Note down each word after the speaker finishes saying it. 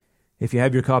If you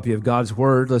have your copy of God's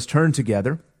Word, let's turn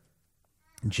together.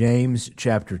 James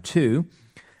chapter 2.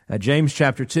 James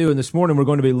chapter 2, and this morning we're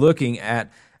going to be looking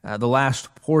at the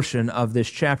last portion of this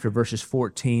chapter, verses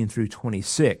 14 through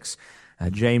 26.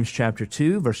 James chapter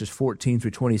 2, verses 14 through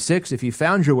 26. If you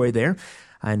found your way there,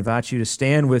 I invite you to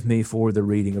stand with me for the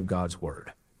reading of God's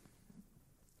Word.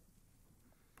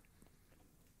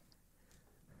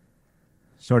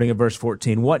 Starting at verse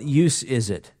 14, "What use is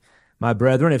it, my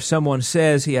brethren, if someone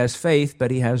says he has faith,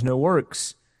 but he has no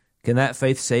works? Can that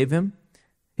faith save him?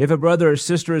 If a brother or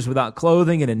sister is without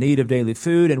clothing and in need of daily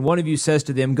food, and one of you says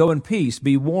to them, 'Go in peace,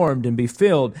 be warmed and be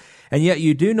filled,' and yet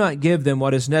you do not give them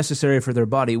what is necessary for their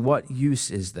body, what use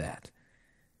is that?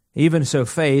 Even so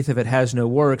faith, if it has no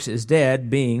works, is dead,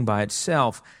 being by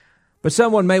itself. But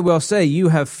someone may well say, 'You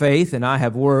have faith, and I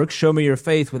have works. Show me your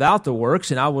faith without the works,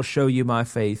 and I will show you my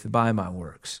faith by my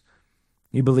works.'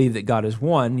 You believe that God is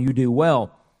one, you do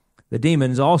well. The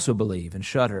demons also believe and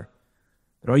shudder.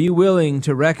 But are you willing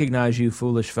to recognize, you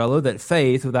foolish fellow, that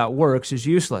faith without works is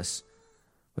useless?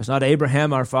 Was not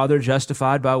Abraham our father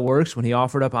justified by works when he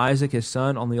offered up Isaac his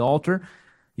son on the altar?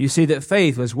 You see that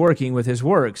faith was working with his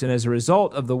works, and as a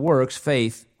result of the works,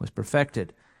 faith was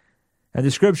perfected. And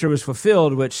the scripture was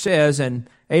fulfilled, which says, 'And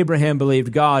Abraham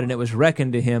believed God, and it was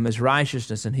reckoned to him as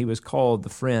righteousness, and he was called the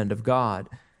friend of God.'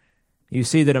 You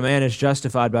see that a man is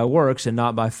justified by works and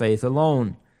not by faith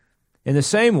alone. In the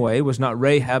same way, was not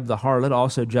Rahab the harlot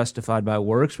also justified by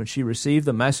works when she received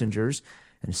the messengers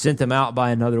and sent them out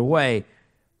by another way?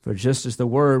 For just as the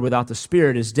word without the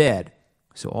Spirit is dead,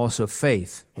 so also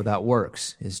faith without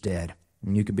works is dead."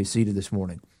 And you can be seated this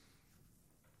morning.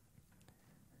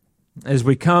 As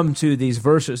we come to these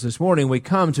verses this morning, we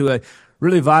come to a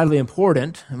really vitally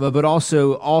important, but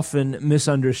also often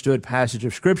misunderstood passage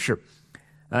of Scripture.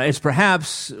 It's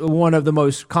perhaps one of the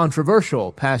most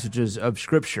controversial passages of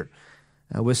Scripture,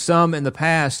 with some in the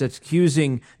past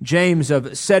accusing James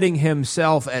of setting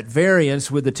himself at variance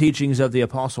with the teachings of the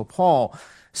Apostle Paul,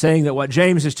 saying that what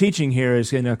James is teaching here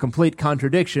is in a complete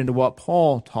contradiction to what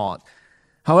Paul taught.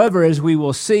 However, as we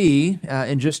will see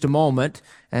in just a moment,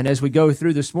 and as we go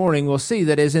through this morning, we'll see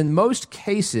that as in most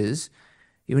cases,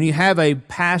 when you have a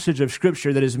passage of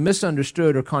Scripture that is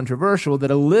misunderstood or controversial, that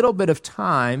a little bit of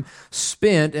time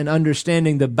spent in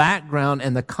understanding the background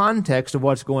and the context of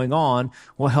what's going on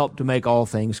will help to make all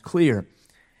things clear.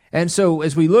 And so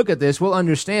as we look at this, we'll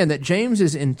understand that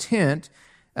James's intent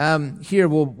here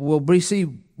will see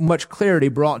much clarity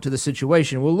brought to the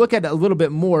situation. We'll look at it a little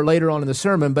bit more later on in the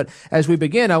sermon, but as we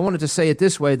begin, I wanted to say it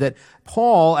this way, that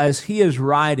Paul, as he is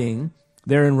writing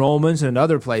there in Romans and in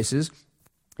other places,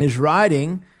 is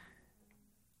writing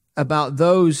about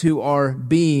those who are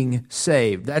being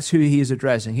saved. That's who he is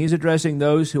addressing. He's addressing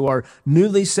those who are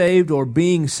newly saved or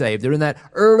being saved. They're in that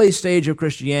early stage of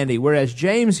Christianity, whereas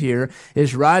James here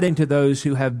is writing to those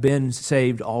who have been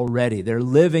saved already. They're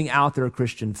living out their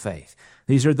Christian faith.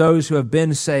 These are those who have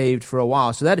been saved for a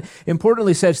while. So that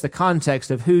importantly sets the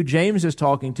context of who James is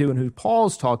talking to and who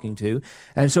Paul's talking to.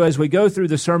 And so as we go through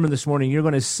the sermon this morning, you're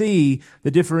going to see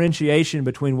the differentiation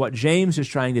between what James is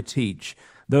trying to teach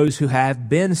those who have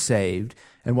been saved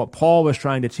and what Paul was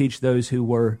trying to teach those who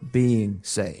were being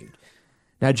saved.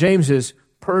 Now, James's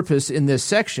purpose in this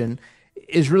section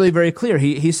is really very clear.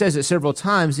 He says it several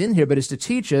times in here, but it's to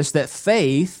teach us that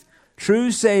faith,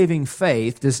 true saving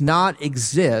faith, does not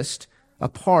exist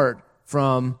apart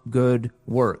from good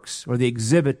works, or the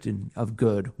exhibiting of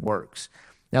good works.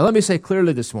 Now, let me say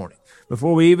clearly this morning,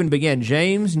 before we even begin,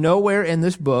 James nowhere in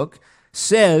this book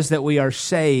says that we are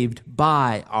saved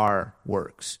by our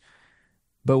works.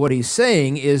 But what he's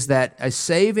saying is that a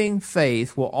saving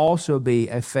faith will also be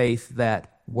a faith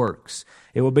that works.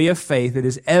 It will be a faith that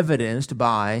is evidenced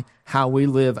by how we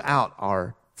live out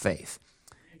our faith.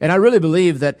 And I really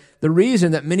believe that the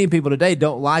reason that many people today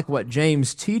don't like what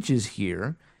James teaches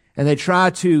here, and they try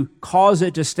to cause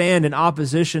it to stand in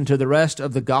opposition to the rest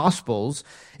of the Gospels,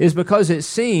 is because it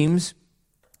seems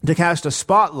to cast a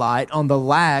spotlight on the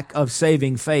lack of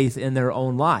saving faith in their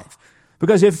own life.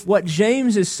 Because if what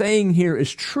James is saying here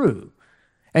is true,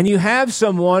 and you have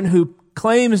someone who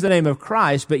claims the name of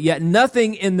Christ, but yet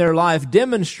nothing in their life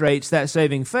demonstrates that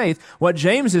saving faith, what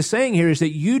James is saying here is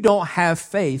that you don't have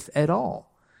faith at all.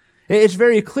 It's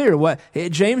very clear.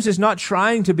 James is not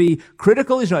trying to be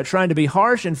critical. He's not trying to be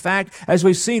harsh. In fact, as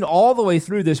we've seen all the way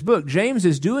through this book, James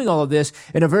is doing all of this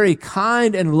in a very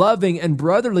kind and loving and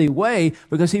brotherly way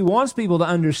because he wants people to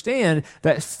understand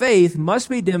that faith must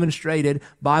be demonstrated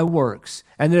by works.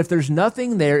 And that if there's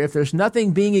nothing there, if there's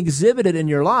nothing being exhibited in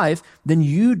your life, then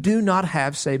you do not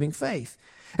have saving faith.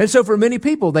 And so for many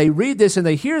people, they read this and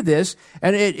they hear this,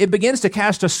 and it begins to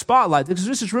cast a spotlight. Because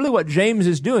this is really what James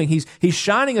is doing. He's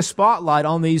shining a spotlight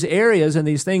on these areas and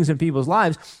these things in people's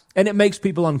lives, and it makes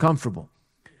people uncomfortable.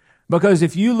 Because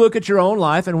if you look at your own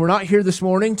life, and we're not here this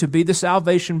morning to be the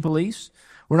salvation police,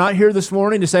 we're not here this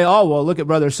morning to say, oh, well, look at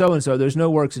brother so-and-so, there's no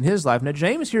works in his life. Now,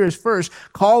 James here is first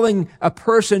calling a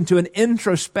person to an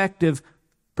introspective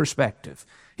perspective.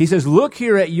 He says, look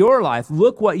here at your life.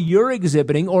 Look what you're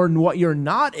exhibiting or what you're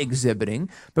not exhibiting,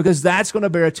 because that's going to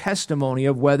bear a testimony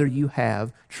of whether you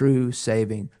have true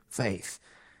saving faith.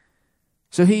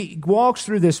 So he walks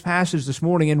through this passage this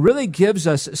morning and really gives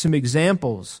us some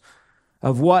examples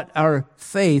of what our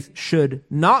faith should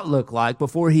not look like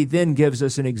before he then gives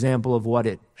us an example of what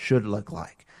it should look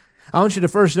like. I want you to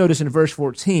first notice in verse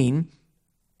 14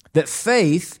 that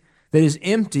faith that is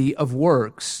empty of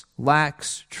works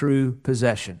lacks true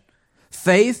possession.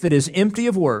 Faith that is empty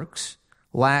of works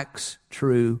lacks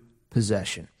true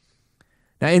possession.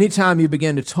 Now, anytime you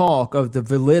begin to talk of the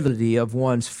validity of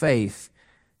one's faith,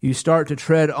 you start to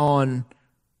tread on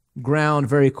ground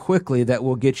very quickly that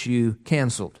will get you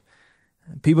canceled.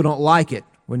 People don't like it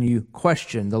when you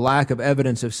question the lack of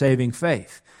evidence of saving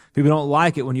faith. People don't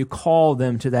like it when you call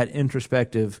them to that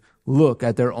introspective look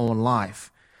at their own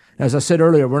life. As I said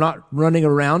earlier, we're not running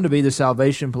around to be the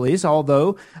salvation police,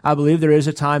 although I believe there is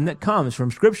a time that comes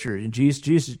from Scripture. And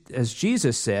as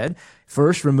Jesus said,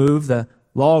 first remove the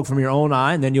log from your own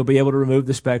eye, and then you'll be able to remove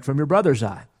the speck from your brother's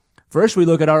eye. First, we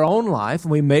look at our own life,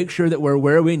 and we make sure that we're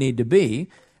where we need to be.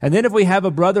 And then if we have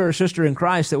a brother or sister in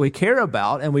Christ that we care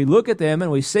about, and we look at them and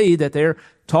we see that they're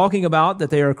talking about that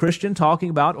they are a Christian,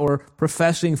 talking about or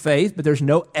professing faith, but there's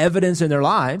no evidence in their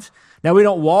lives, now we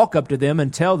don't walk up to them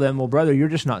and tell them, well, brother, you're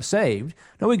just not saved.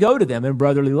 No, we go to them in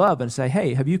brotherly love and say,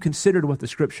 hey, have you considered what the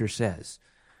Scripture says?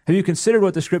 Have you considered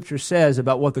what the Scripture says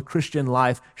about what the Christian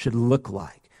life should look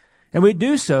like? And we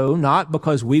do so not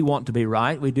because we want to be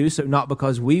right. We do so not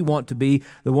because we want to be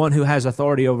the one who has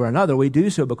authority over another. We do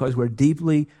so because we're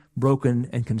deeply broken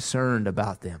and concerned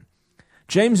about them.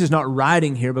 James is not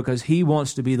writing here because he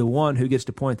wants to be the one who gets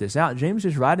to point this out. James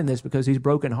is writing this because he's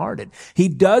brokenhearted. He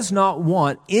does not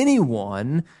want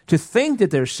anyone to think that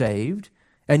they're saved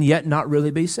and yet not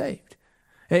really be saved.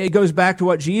 It goes back to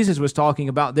what Jesus was talking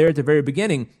about there at the very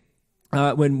beginning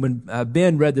when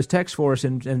Ben read this text for us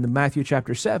in Matthew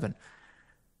chapter 7.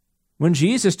 When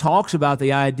Jesus talks about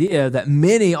the idea that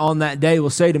many on that day will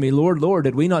say to me, Lord, Lord,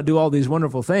 did we not do all these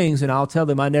wonderful things? And I'll tell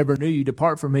them, I never knew you.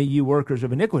 Depart from me, you workers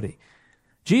of iniquity.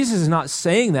 Jesus is not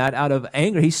saying that out of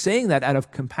anger. He's saying that out of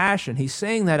compassion. He's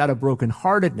saying that out of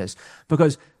brokenheartedness.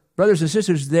 Because, brothers and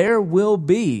sisters, there will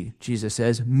be, Jesus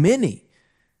says, many,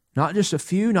 not just a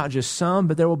few, not just some,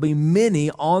 but there will be many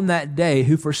on that day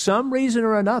who for some reason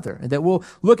or another, that we'll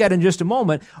look at in just a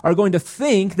moment, are going to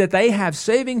think that they have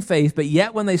saving faith, but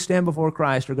yet when they stand before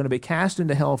Christ are going to be cast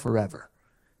into hell forever.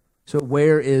 So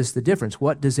where is the difference?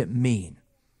 What does it mean?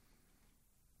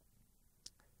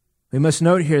 We must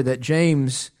note here that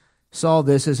James saw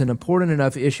this as an important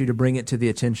enough issue to bring it to the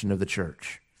attention of the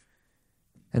church.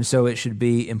 And so it should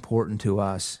be important to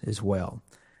us as well.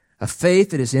 A faith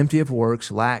that is empty of works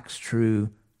lacks true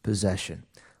possession.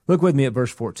 Look with me at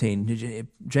verse 14.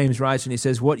 James writes and he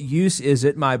says, what use is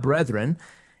it, my brethren,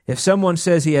 if someone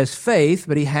says he has faith,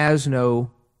 but he has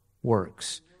no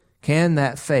works? Can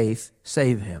that faith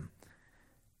save him?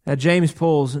 Now, James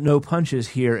pulls no punches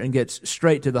here and gets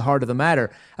straight to the heart of the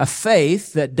matter. A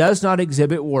faith that does not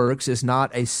exhibit works is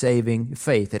not a saving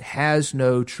faith. It has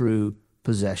no true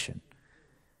possession.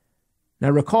 Now,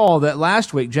 recall that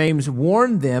last week, James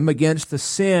warned them against the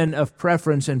sin of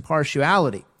preference and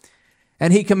partiality.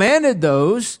 And he commanded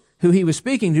those who he was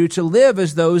speaking to live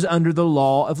as those under the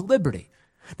law of liberty.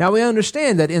 Now, we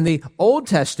understand that in the Old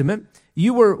Testament,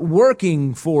 you were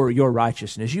working for your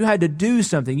righteousness. You had to do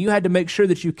something. You had to make sure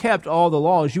that you kept all the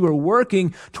laws. You were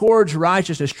working towards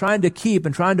righteousness, trying to keep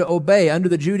and trying to obey under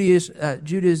the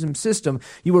Judaism system.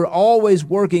 You were always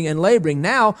working and laboring.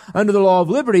 Now, under the law of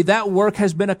liberty, that work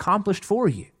has been accomplished for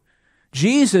you.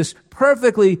 Jesus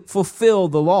perfectly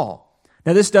fulfilled the law.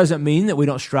 Now, this doesn't mean that we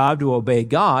don't strive to obey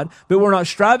God, but we're not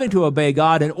striving to obey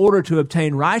God in order to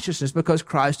obtain righteousness because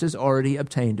Christ has already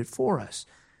obtained it for us.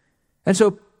 And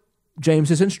so, James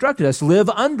has instructed us, live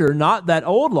under not that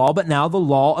old law, but now the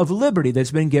law of liberty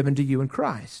that's been given to you in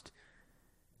Christ.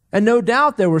 And no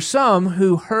doubt there were some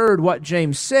who heard what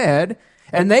James said,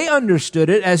 and they understood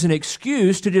it as an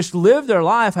excuse to just live their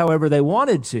life however they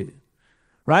wanted to,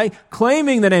 right?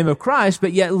 Claiming the name of Christ,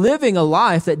 but yet living a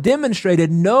life that demonstrated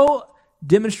no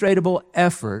demonstrable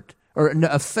effort or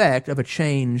effect of a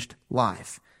changed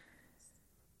life.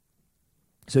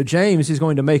 So James is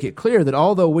going to make it clear that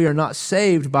although we are not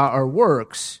saved by our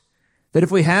works, that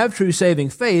if we have true saving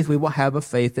faith, we will have a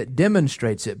faith that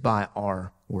demonstrates it by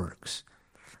our works.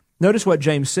 Notice what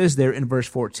James says there in verse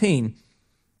 14.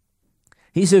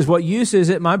 He says, "What use is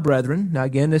it, my brethren?" Now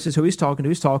again, this is who he's talking to.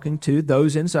 He's talking to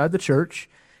those inside the church.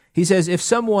 He says, "If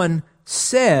someone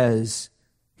says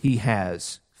he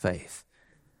has faith."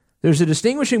 There's a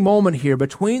distinguishing moment here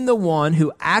between the one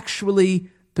who actually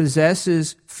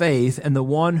possesses faith and the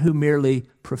one who merely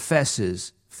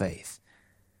professes faith.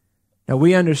 Now,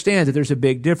 we understand that there's a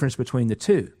big difference between the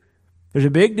two. There's a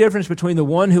big difference between the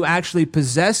one who actually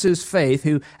possesses faith,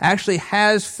 who actually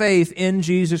has faith in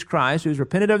Jesus Christ, who's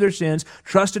repented of their sins,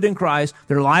 trusted in Christ,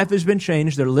 their life has been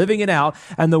changed, they're living it out,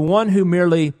 and the one who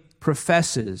merely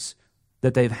professes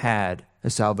that they've had a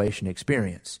salvation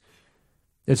experience.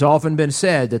 It's often been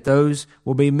said that those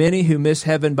will be many who miss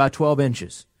heaven by 12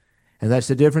 inches. And that's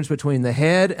the difference between the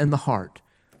head and the heart.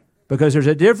 Because there's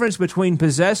a difference between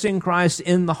possessing Christ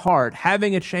in the heart,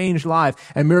 having a changed life,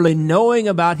 and merely knowing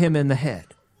about Him in the head.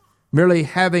 Merely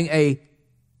having a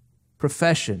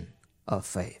profession of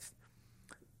faith.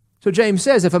 So James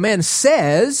says, if a man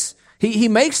says, he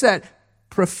makes that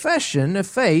profession of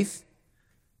faith,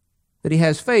 that he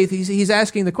has faith, he's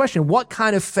asking the question, what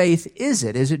kind of faith is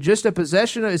it? Is it just a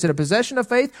possession? Is it a possession of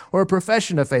faith or a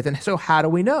profession of faith? And so how do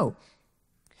we know?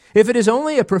 If it is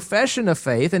only a profession of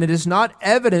faith and it is not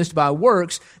evidenced by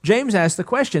works, James asks the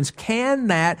questions, can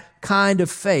that kind of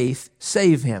faith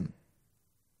save him?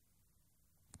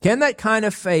 Can that kind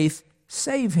of faith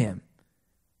save him?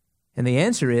 And the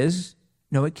answer is,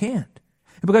 no, it can't.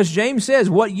 Because James says,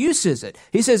 what use is it?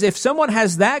 He says, if someone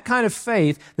has that kind of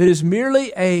faith that is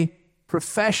merely a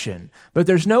profession, but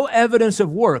there's no evidence of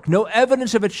work, no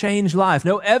evidence of a changed life,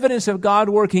 no evidence of God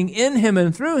working in him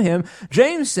and through him,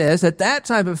 James says that that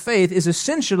type of faith is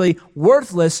essentially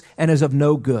worthless and is of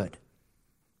no good.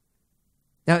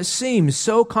 Now, it seems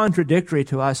so contradictory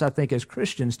to us, I think, as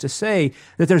Christians, to say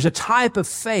that there's a type of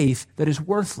faith that is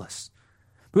worthless.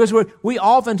 Because we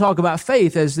often talk about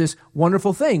faith as this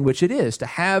wonderful thing, which it is, to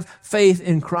have faith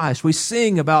in Christ. We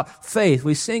sing about faith.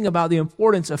 We sing about the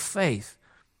importance of faith.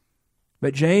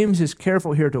 But James is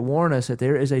careful here to warn us that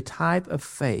there is a type of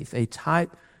faith, a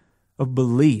type of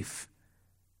belief,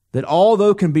 that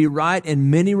although can be right in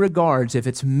many regards, if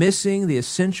it's missing the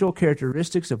essential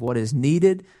characteristics of what is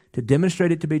needed to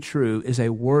demonstrate it to be true, is a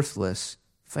worthless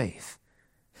faith.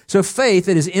 So faith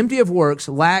that is empty of works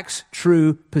lacks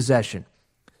true possession.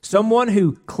 Someone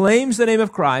who claims the name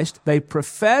of Christ, they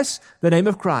profess the name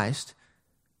of Christ,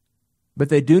 but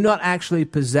they do not actually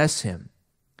possess Him.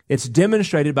 It's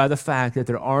demonstrated by the fact that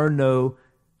there are no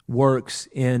works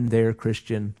in their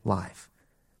Christian life.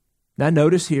 Now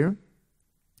notice here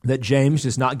that James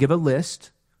does not give a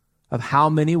list of how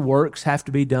many works have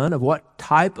to be done, of what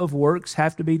type of works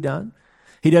have to be done.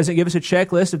 He doesn't give us a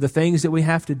checklist of the things that we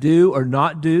have to do or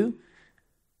not do.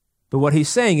 But what he's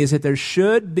saying is that there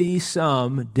should be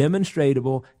some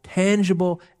demonstrable,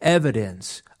 tangible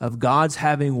evidence of God's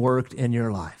having worked in your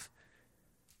life.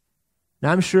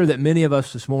 Now, I'm sure that many of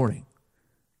us this morning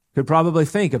could probably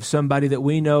think of somebody that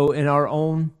we know in our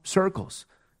own circles.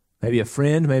 Maybe a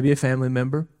friend, maybe a family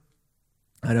member.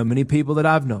 I know many people that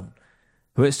I've known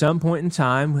who at some point in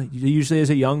time, usually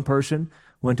as a young person,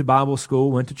 went to Bible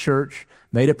school, went to church,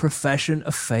 made a profession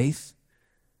of faith.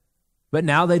 But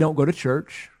now they don't go to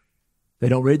church. They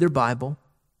don't read their Bible.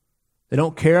 They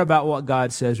don't care about what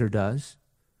God says or does.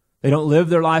 They don't live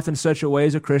their life in such a way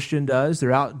as a Christian does.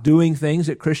 They're out doing things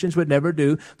that Christians would never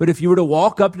do. But if you were to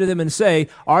walk up to them and say,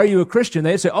 "Are you a Christian?"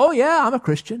 they'd say, "Oh yeah, I'm a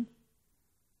Christian."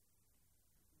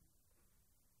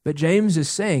 But James is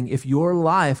saying if your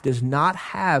life does not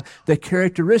have the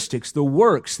characteristics, the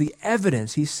works, the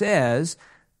evidence, he says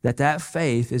that that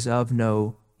faith is of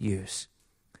no use.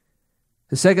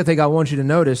 The second thing I want you to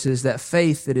notice is that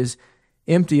faith that is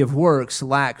empty of works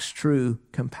lacks true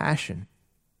compassion.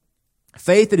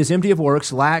 Faith that is empty of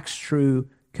works lacks true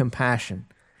compassion.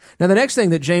 Now, the next thing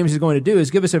that James is going to do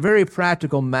is give us a very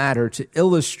practical matter to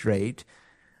illustrate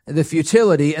the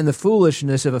futility and the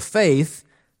foolishness of a faith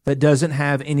that doesn't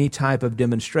have any type of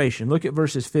demonstration. Look at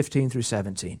verses 15 through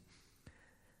 17.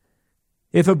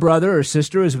 If a brother or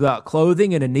sister is without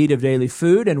clothing and in need of daily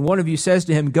food, and one of you says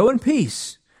to him, "Go in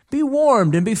peace, be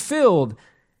warmed and be filled,"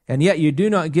 and yet you do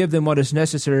not give them what is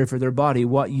necessary for their body,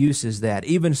 what use is that?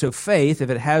 Even so, faith, if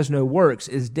it has no works,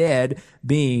 is dead,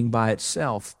 being by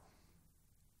itself.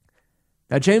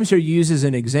 Now, James here uses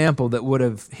an example that would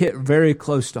have hit very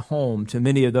close to home to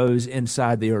many of those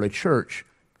inside the early church.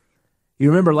 You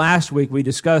remember last week we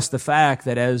discussed the fact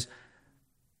that as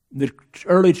the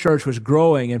early church was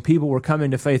growing and people were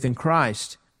coming to faith in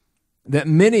Christ, that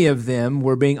many of them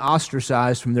were being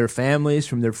ostracized from their families,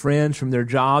 from their friends, from their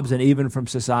jobs, and even from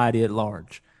society at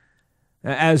large.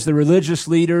 As the religious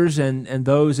leaders and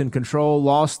those in control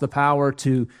lost the power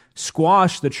to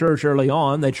squash the church early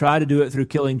on, they tried to do it through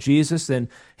killing Jesus, then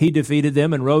he defeated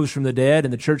them and rose from the dead,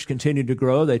 and the church continued to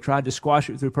grow. They tried to squash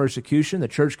it through persecution. The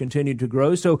church continued to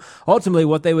grow. So ultimately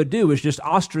what they would do is just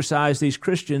ostracize these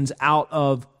Christians out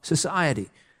of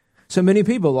society. So many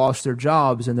people lost their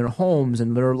jobs and their homes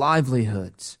and their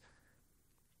livelihoods.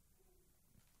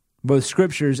 Both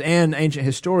scriptures and ancient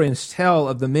historians tell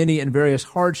of the many and various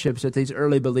hardships that these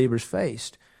early believers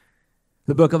faced.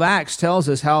 The book of Acts tells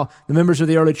us how the members of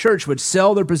the early church would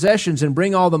sell their possessions and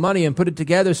bring all the money and put it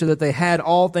together so that they had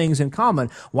all things in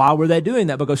common. Why were they doing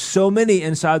that? Because so many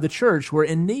inside the church were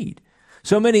in need.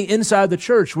 So many inside the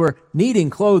church were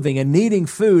needing clothing and needing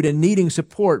food and needing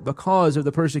support because of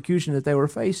the persecution that they were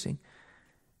facing.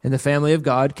 And the family of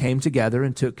God came together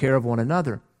and took care of one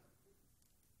another.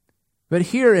 But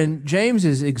here in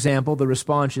James's example, the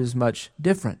response is much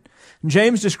different.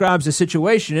 James describes a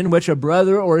situation in which a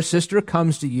brother or a sister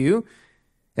comes to you,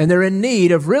 and they're in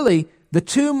need of really the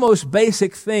two most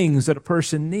basic things that a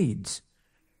person needs.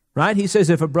 Right? He says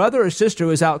if a brother or sister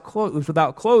was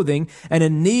without clothing and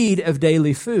in need of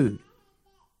daily food,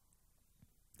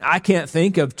 I can't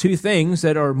think of two things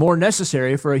that are more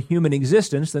necessary for a human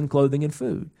existence than clothing and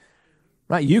food.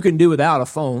 Right? You can do without a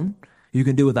phone. You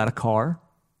can do without a car.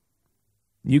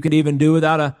 You can even do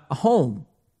without a home.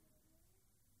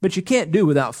 But you can't do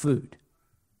without food.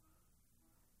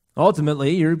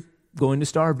 Ultimately, you're going to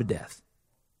starve to death.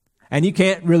 And you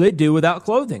can't really do without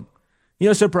clothing. You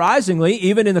know, surprisingly,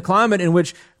 even in the climate in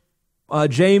which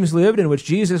James lived, in which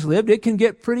Jesus lived, it can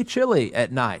get pretty chilly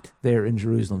at night there in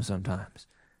Jerusalem sometimes.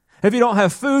 If you don't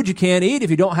have food, you can't eat.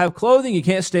 If you don't have clothing, you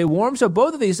can't stay warm. So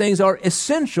both of these things are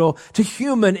essential to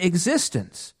human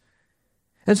existence.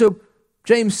 And so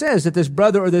James says that this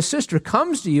brother or this sister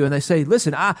comes to you and they say,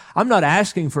 listen, I'm not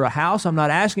asking for a house. I'm not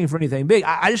asking for anything big.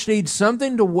 I just need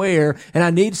something to wear and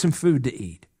I need some food to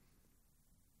eat.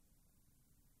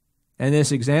 In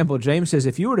this example, James says,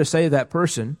 if you were to say to that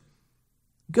person,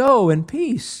 go in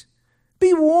peace,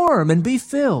 be warm and be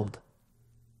filled,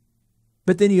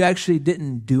 but then you actually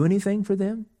didn't do anything for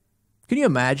them. Can you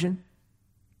imagine?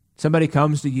 Somebody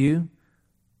comes to you.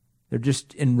 They're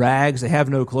just in rags. They have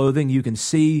no clothing. You can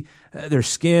see their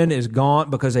skin is gaunt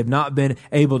because they've not been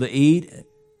able to eat.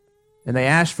 And they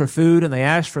ask for food and they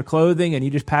ask for clothing, and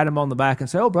you just pat them on the back and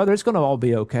say, oh, brother, it's going to all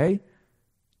be okay.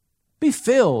 Be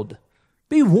filled.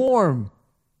 Be warm.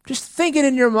 Just think it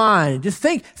in your mind. Just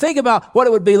think about what it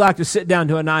would be like to sit down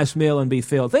to a nice meal and be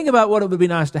filled. Think about what it would be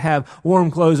nice to have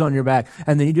warm clothes on your back.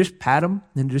 And then you just pat them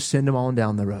and just send them on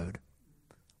down the road.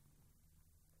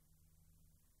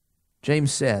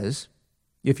 James says,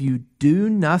 if you do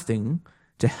nothing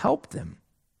to help them,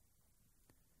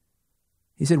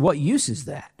 he said, what use is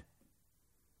that?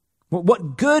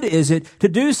 What good is it to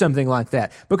do something like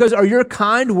that? Because are your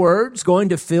kind words going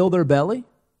to fill their belly?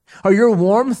 Are your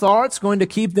warm thoughts going to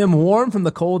keep them warm from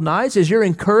the cold nights? Is your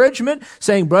encouragement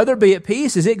saying, brother, be at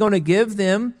peace, is it going to give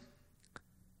them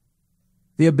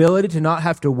the ability to not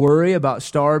have to worry about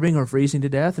starving or freezing to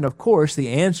death? And of course, the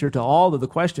answer to all of the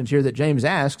questions here that James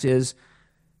asks is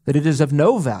that it is of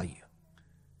no value.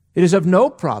 It is of no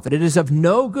profit. It is of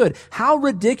no good. How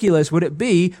ridiculous would it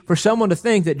be for someone to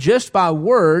think that just by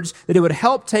words that it would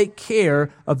help take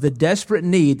care of the desperate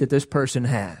need that this person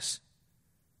has?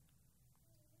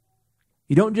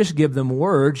 You don't just give them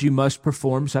words, you must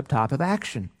perform some type of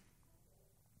action.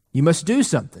 You must do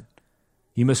something.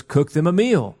 You must cook them a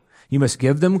meal. You must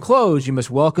give them clothes. You must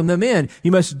welcome them in.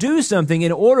 You must do something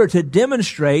in order to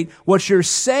demonstrate what you're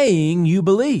saying you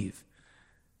believe.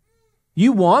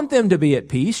 You want them to be at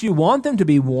peace. You want them to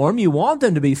be warm. You want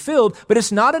them to be filled. But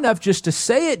it's not enough just to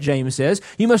say it, James says.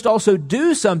 You must also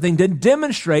do something to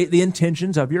demonstrate the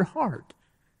intentions of your heart.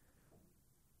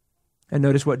 And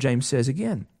notice what James says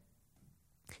again.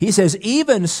 He says,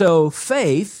 even so,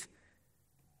 faith,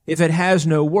 if it has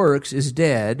no works, is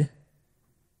dead,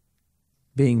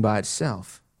 being by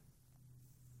itself.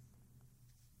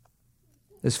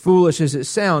 As foolish as it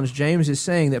sounds, James is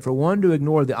saying that for one to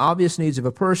ignore the obvious needs of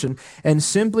a person and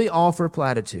simply offer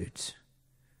platitudes,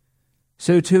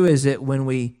 so too is it when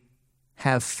we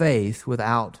have faith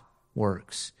without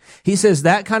works. He says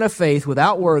that kind of faith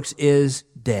without works is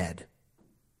dead.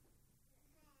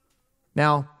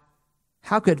 Now,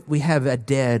 how could we have a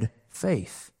dead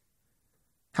faith?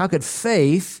 How could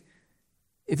faith,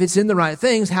 if it's in the right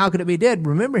things, how could it be dead?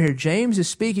 Remember here, James is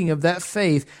speaking of that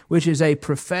faith which is a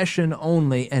profession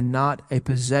only and not a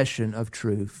possession of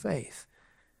true faith.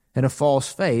 And a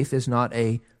false faith is not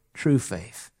a true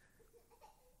faith.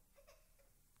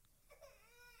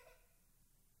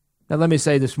 Now, let me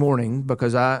say this morning,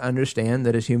 because I understand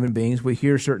that as human beings, we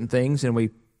hear certain things and we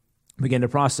begin to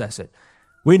process it.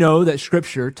 We know that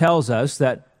Scripture tells us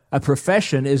that a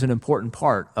profession is an important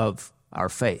part of our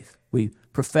faith. We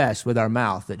profess with our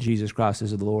mouth that Jesus Christ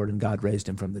is the Lord and God raised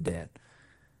him from the dead.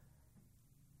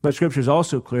 But Scripture is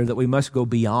also clear that we must go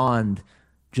beyond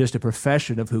just a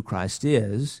profession of who Christ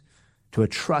is to a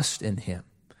trust in him.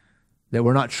 That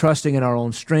we're not trusting in our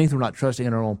own strength, we're not trusting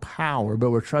in our own power,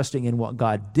 but we're trusting in what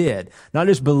God did. Not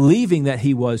just believing that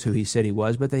he was who he said he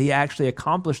was, but that he actually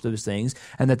accomplished those things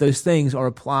and that those things are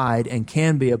applied and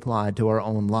can be applied to our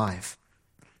own life.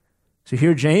 So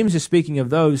here James is speaking of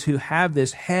those who have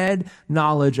this head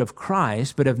knowledge of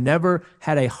Christ, but have never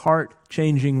had a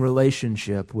heart-changing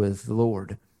relationship with the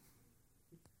Lord.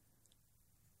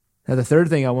 Now, the third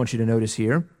thing I want you to notice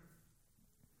here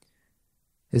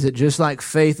is that just like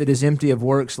faith that is empty of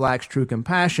works lacks true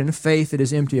compassion, faith that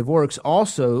is empty of works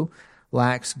also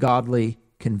lacks godly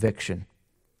conviction.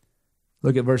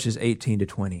 Look at verses 18 to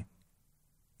 20.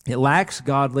 It lacks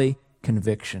godly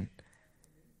conviction.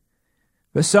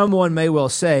 But someone may well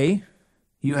say,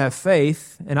 you have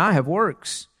faith and I have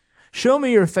works. Show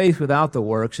me your faith without the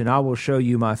works, and I will show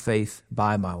you my faith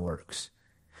by my works.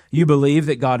 You believe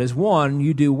that God is one,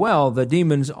 you do well. The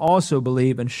demons also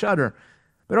believe and shudder.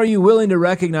 But are you willing to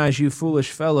recognize, you foolish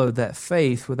fellow, that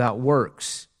faith without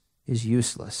works is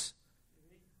useless?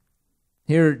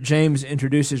 Here, James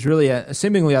introduces really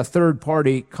seemingly a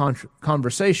third-party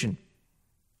conversation.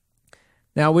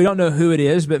 Now, we don't know who it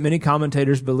is, but many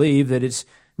commentators believe that it's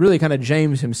really kind of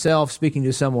James himself speaking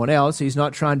to someone else. He's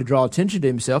not trying to draw attention to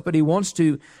himself, but he wants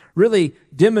to really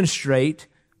demonstrate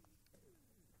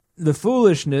the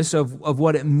foolishness of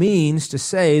what it means to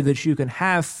say that you can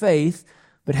have faith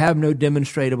but have no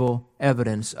demonstrable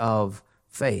evidence of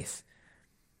faith.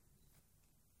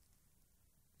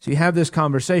 So you have this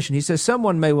conversation. He says,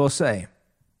 someone may well say,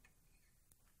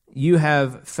 you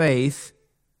have faith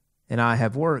and I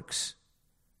have works.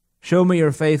 Show me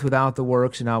your faith without the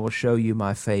works, and I will show you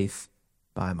my faith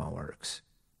by my works.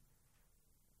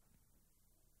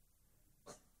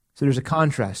 So there's a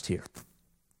contrast here.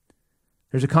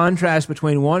 There's a contrast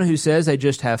between one who says they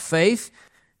just have faith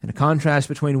and a contrast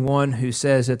between one who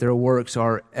says that their works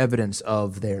are evidence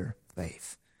of their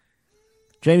faith.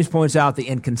 James points out the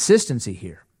inconsistency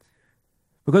here.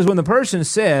 Because when the person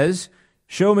says,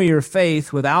 show me your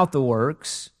faith without the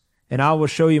works, and I will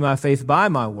show you my faith by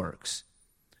my works.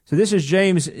 So this is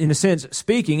James, in a sense,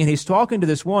 speaking, and he's talking to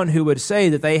this one who would say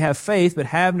that they have faith but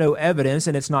have no evidence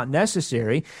and it's not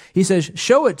necessary. He says,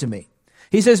 show it to me.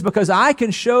 He says, because I can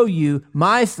show you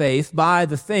my faith by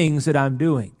the things that I'm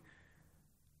doing.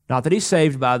 Not that he's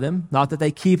saved by them, not that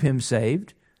they keep him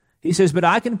saved. He says, but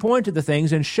I can point to the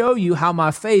things and show you how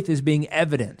my faith is being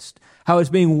evidenced, how it's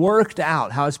being worked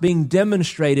out, how it's being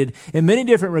demonstrated in many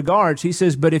different regards. He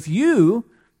says, but if you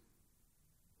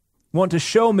want to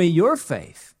show me your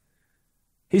faith,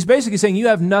 he's basically saying you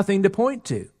have nothing to point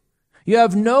to. You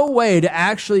have no way to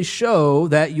actually show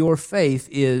that your faith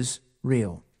is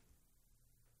real.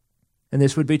 And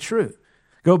this would be true.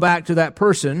 Go back to that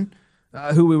person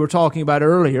who we were talking about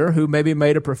earlier, who maybe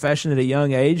made a profession at a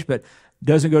young age, but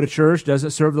doesn't go to church,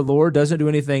 doesn't serve the Lord, doesn't do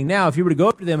anything now. If you were to go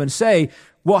up to them and say,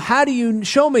 well, how do you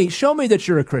show me that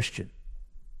you're a Christian?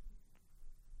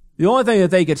 The only thing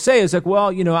that they could say is like,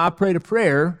 well, I prayed a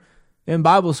prayer in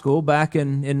Bible school back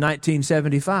in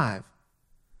 1975.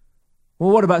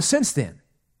 Well, what about since then?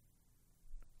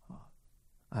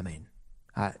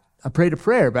 I prayed a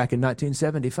prayer back in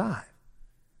 1975.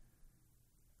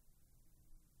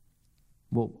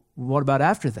 Well, what about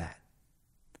after that?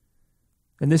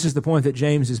 And this is the point that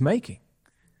James is making.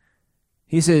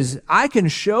 He says, I can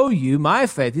show you my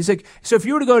faith. He's like, so if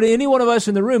you were to go to any one of us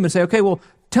in the room and say, okay, well,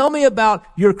 tell me about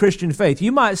your Christian faith.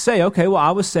 You might say, okay, well,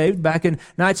 I was saved back in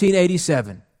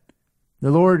 1987. The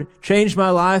Lord changed my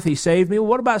life. He saved me. Well,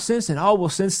 what about since then? Oh, well,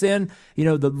 since then,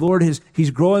 the Lord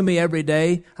He's growing me every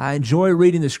day. I enjoy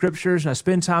reading the Scriptures, and I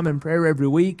spend time in prayer every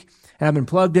week. And I've been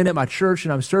plugged in at my church,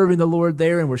 and I'm serving the Lord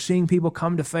there, and we're seeing people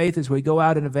come to faith as we go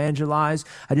out and evangelize.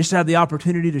 I just had the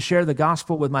opportunity to share the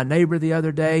gospel with my neighbor the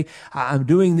other day. I'm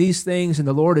doing these things, and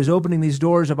the Lord is opening these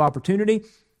doors of opportunity.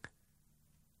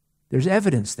 There's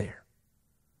evidence there.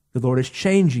 The Lord is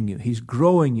changing you. He's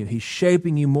growing you. He's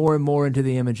shaping you more and more into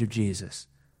the image of Jesus.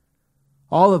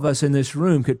 All of us in this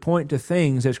room could point to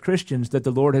things as Christians that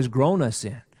the Lord has grown us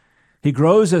in. He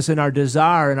grows us in our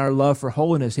desire and our love for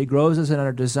holiness. He grows us in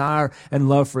our desire and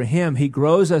love for Him. He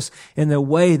grows us in the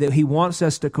way that He wants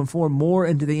us to conform more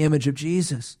into the image of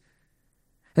Jesus.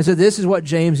 And so this is what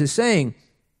James is saying.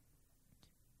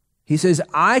 He says,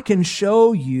 I can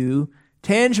show you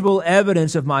tangible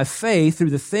evidence of my faith through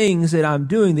the things that I'm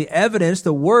doing, the evidence,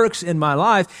 the works in my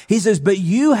life. He says, but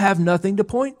you have nothing to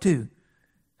point to.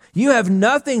 You have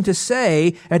nothing to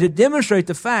say and to demonstrate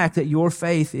the fact that your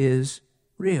faith is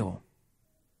real.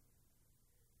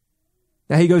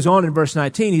 Now he goes on in verse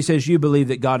 19, he says, you believe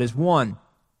that God is one.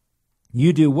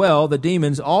 You do well, the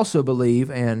demons also believe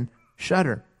and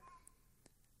shudder.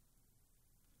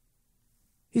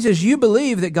 He says, you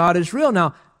believe that God is real.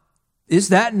 Now, is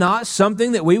that not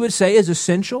something that we would say is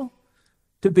essential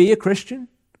to be a Christian?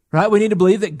 Right? We need to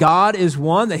believe that God is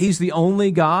one, that He's the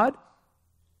only God.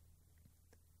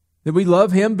 That we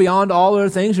love Him beyond all other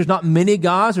things. There's not many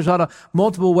gods. There's not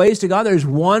multiple ways to God. There's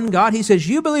one God. He says,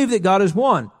 you believe that God is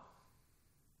one.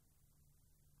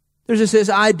 There's this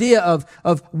idea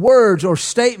of words or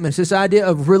statements, this idea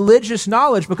of religious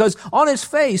knowledge, because on its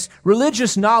face,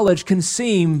 religious knowledge can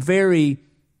seem very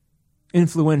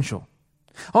influential.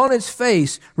 On its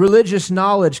face, religious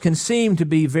knowledge can seem to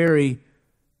be very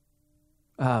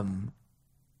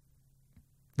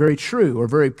true or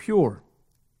very pure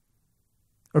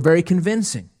or very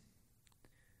convincing.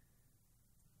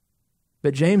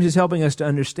 But James is helping us to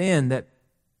understand that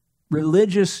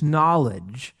religious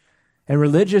knowledge and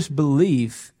religious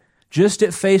belief, just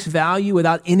at face value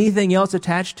without anything else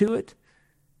attached to it,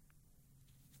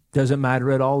 doesn't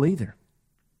matter at all either.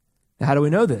 Now, how do we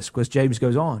know this? Because James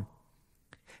goes on.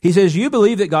 He says, you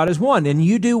believe that God is one, and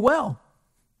you do well.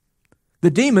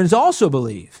 The demons also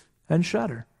believe and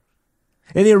shudder.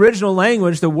 In the original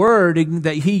language, the word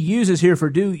that he uses here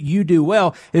for you do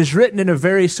well is written in a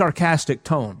very sarcastic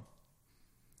tone.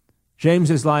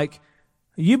 James is like,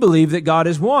 you believe that God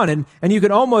is one. And you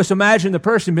can almost imagine the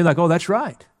person being like, oh, that's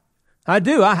right. I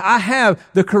do. I have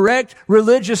the correct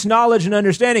religious knowledge and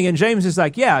understanding. And James is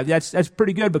like, yeah, that's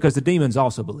pretty good because the demons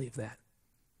also believe that.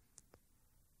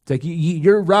 It's like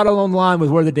you're right along the line with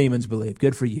where the demons believe.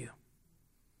 Good for you.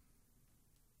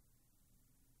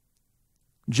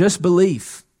 Just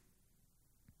belief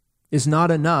is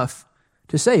not enough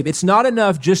to save. It's not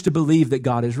enough just to believe that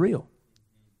God is real.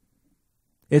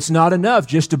 It's not enough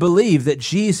just to believe that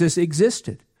Jesus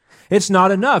existed. It's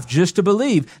not enough just to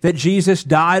believe that Jesus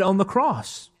died on the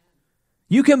cross.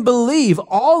 You can believe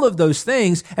all of those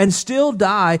things and still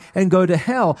die and go to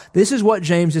hell. This is what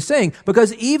James is saying,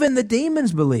 because even the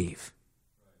demons believe.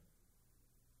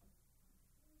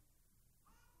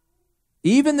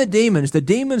 Even the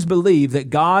demons believe that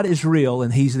God is real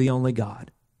and He's the only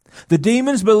God. The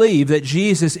demons believe that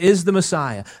Jesus is the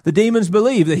Messiah. The demons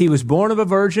believe that He was born of a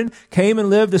virgin, came and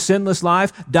lived a sinless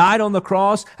life, died on the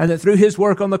cross, and that through His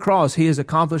work on the cross, He has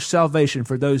accomplished salvation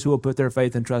for those who will put their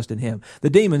faith and trust in Him. The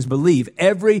demons believe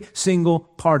every single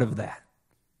part of that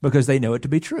because they know it to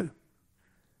be true.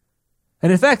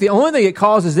 And in fact, the only thing it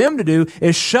causes them to do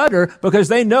is shudder because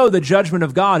they know the judgment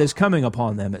of God is coming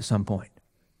upon them at some point.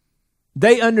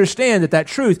 They understand that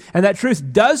truth, and that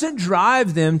truth doesn't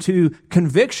drive them to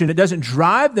conviction. It doesn't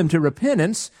drive them to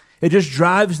repentance. It just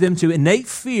drives them to innate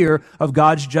fear of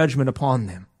God's judgment upon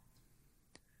them.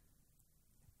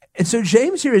 And so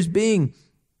James here is being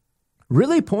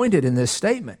really pointed in this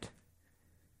statement.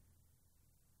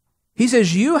 He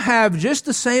says, you have just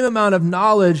the same amount of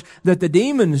knowledge that the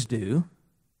demons do.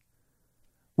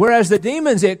 Whereas the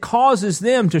demons, it causes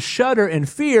them to shudder and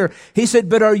fear. He said,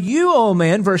 but are you, O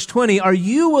man, verse 20, are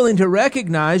you willing to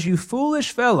recognize, you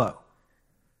foolish fellow,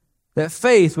 that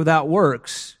faith without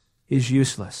works is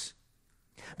useless?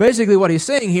 Basically what he's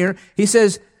saying here, he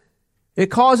says, it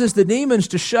causes the demons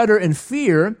to shudder and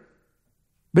fear,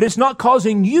 but it's not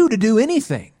causing you to do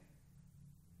anything.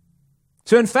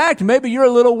 So in fact, maybe you're a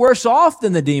little worse off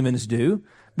than the demons do,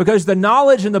 because the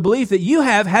knowledge and the belief that you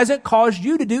have hasn't caused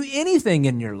you to do anything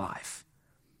in your life.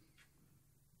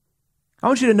 I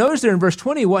want you to notice there in verse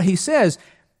 20 what he says.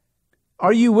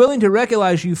 Are you willing to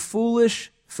recognize, you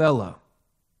foolish fellow?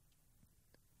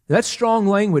 That's strong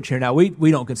language here. Now, we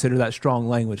don't consider that strong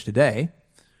language today,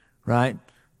 right?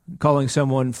 Calling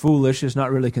someone foolish is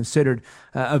not really considered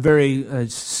a very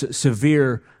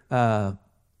severe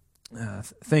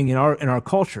thing in our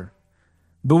culture.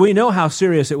 But we know how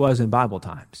serious it was in Bible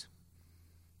times.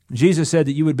 Jesus said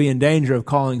that you would be in danger of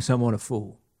calling someone a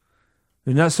fool.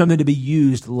 It's not something to be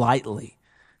used lightly.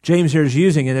 James here is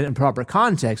using it in proper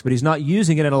context, but he's not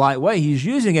using it in a light way. He's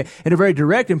using it in a very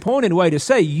direct and pointed way to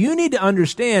say, you need to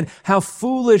understand how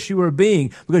foolish you are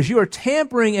being, because you are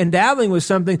tampering and dabbling with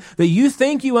something that you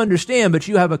think you understand, but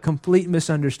you have a complete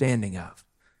misunderstanding of.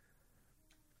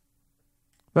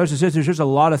 Brothers and sisters, there's a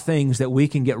lot of things that we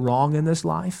can get wrong in this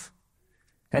life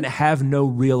and have no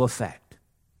real effect.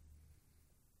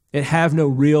 It have no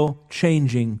real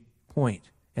changing point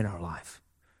in our life.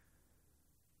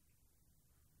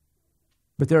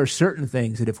 But there are certain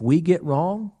things that if we get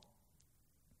wrong,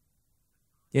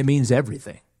 it means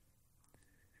everything.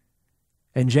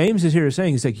 And James is here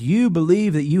saying, it's like you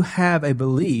believe that you have a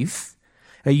belief,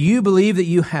 and you believe that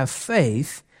you have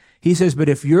faith. He says, but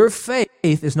if your faith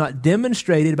is not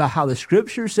demonstrated by how the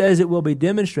Scripture says it will be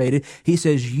demonstrated, he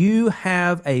says you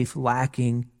have a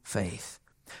lacking faith.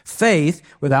 Faith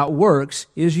without works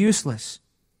is useless.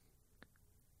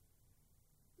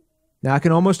 Now, I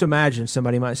can almost imagine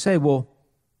somebody might say, well,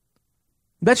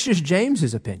 that's just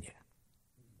James's opinion.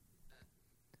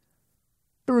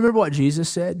 But remember what Jesus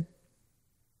said?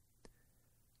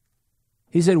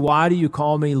 He said, why do you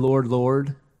call me Lord,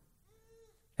 Lord,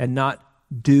 and not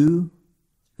do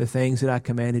the things that I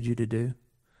commanded you to do?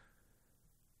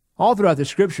 All throughout the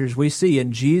Scriptures, we see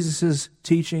in Jesus'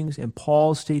 teachings, in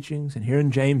Paul's teachings, and here in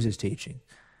James's teaching,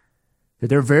 that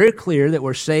they're very clear that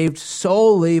we're saved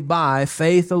solely by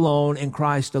faith alone in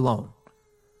Christ alone.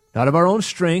 Not of our own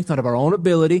strength, not of our own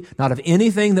ability, not of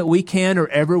anything that we can or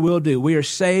ever will do. We are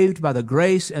saved by the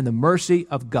grace and the mercy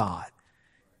of God.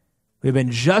 We've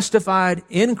been justified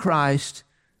in Christ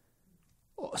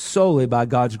solely by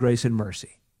God's grace and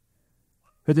mercy.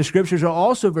 But the Scriptures are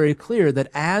also very clear that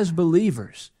as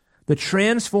believers, the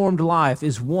transformed life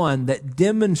is one that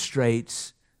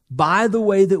demonstrates by the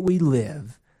way that we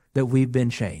live that we've been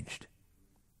changed.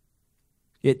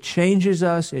 It changes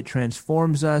us, it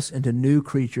transforms us into new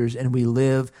creatures, and we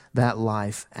live that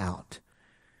life out.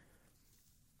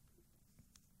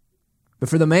 But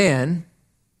for the man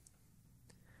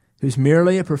who's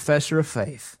merely a professor of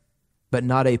faith, but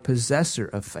not a possessor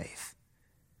of faith,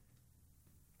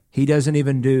 he doesn't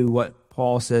even do what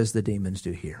Paul says the demons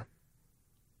do here.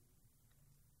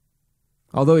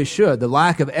 Although he should, the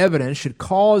lack of evidence should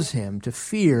cause him to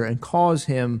fear and cause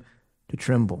him to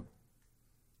tremble.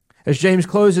 As James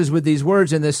closes with these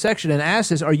words in this section and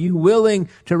asks us, are you willing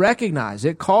to recognize?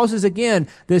 It causes again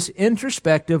this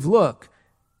introspective look.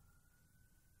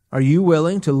 Are you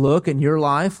willing to look in your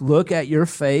life, look at your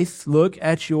faith, look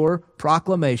at your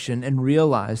proclamation, and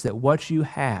realize that what you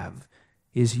have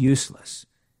is useless?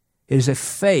 It is a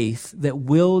faith that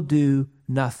will do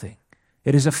nothing.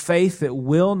 It is a faith that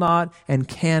will not and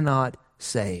cannot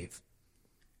save.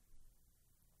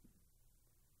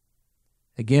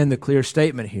 Again, the clear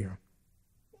statement here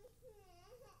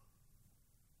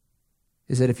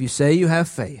is that if you say you have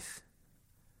faith,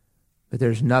 but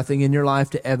there's nothing in your life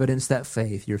to evidence that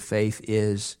faith, your faith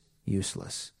is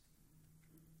useless.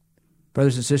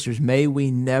 Brothers and sisters, may we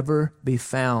never be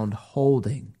found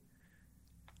holding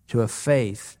to a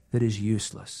faith that is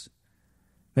useless.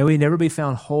 May we never be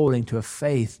found holding to a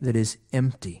faith that is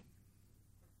empty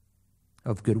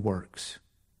of good works.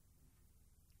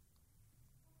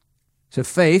 So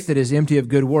faith that is empty of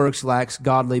good works lacks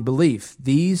godly belief.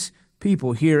 These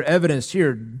people here, evidenced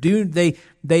here,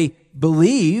 they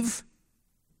believe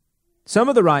some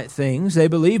of the right things. They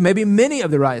believe maybe many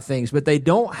of the right things, but they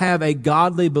don't have a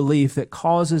godly belief that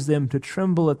causes them to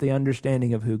tremble at the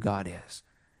understanding of who God is.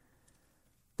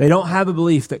 They don't have a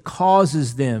belief that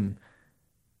causes them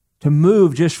to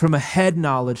move just from a head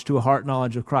knowledge to a heart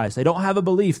knowledge of Christ. They don't have a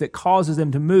belief that causes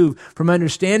them to move from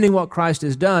understanding what Christ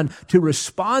has done to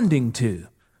responding to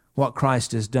what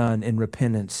Christ has done in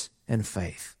repentance and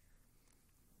faith.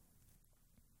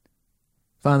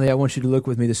 Finally, I want you to look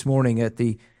with me this morning at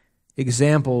the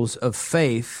examples of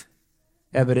faith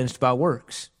evidenced by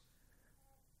works.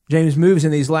 James moves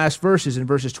in these last verses, in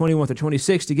verses 21 to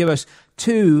 26, to give us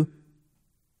two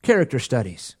character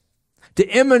studies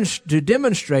to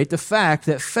demonstrate the fact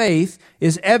that faith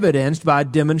is evidenced by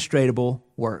demonstrable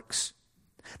works.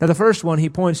 Now, the first one he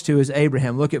points to is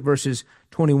Abraham. Look at verses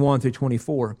 21 through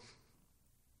 24.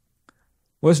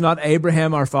 Was not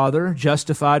Abraham our father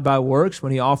justified by works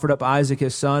when he offered up Isaac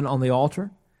his son on the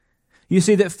altar? You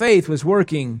see that faith was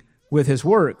working with his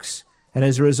works, and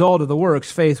as a result of the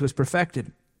works, faith was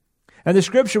perfected. And the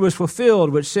scripture was fulfilled,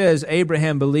 which says,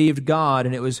 Abraham believed God,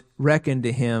 and it was reckoned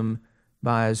to him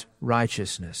by his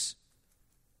righteousness.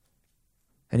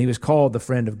 And he was called the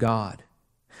friend of God.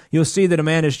 You'll see that a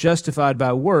man is justified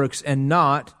by works and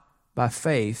not by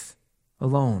faith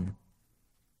alone.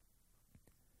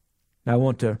 Now, I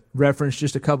want to reference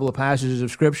just a couple of passages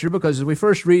of Scripture because as we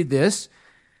first read this,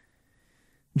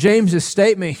 James's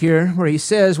statement here where he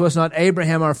says, was not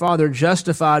Abraham our father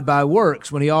justified by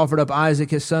works when he offered up Isaac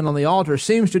his son on the altar,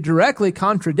 seems to directly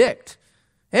contradict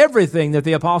everything that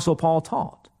the Apostle Paul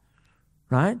taught.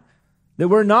 Right? That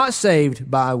we're not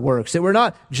saved by works, that we're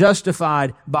not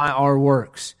justified by our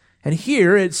works. And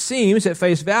here it seems at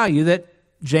face value that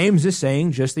James is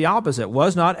saying just the opposite.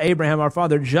 Was not Abraham our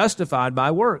father justified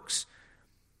by works?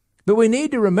 But we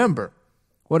need to remember,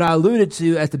 what I alluded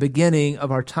to at the beginning of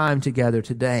our time together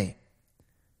today.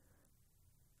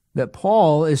 That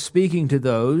Paul is speaking to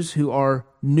those who are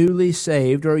newly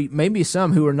saved, or maybe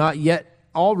some who are not yet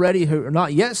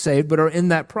saved, but are in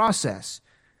that process.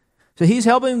 So he's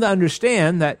helping them to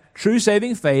understand that true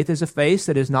saving faith is a faith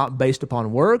that is not based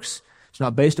upon works, it's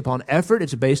not based upon effort,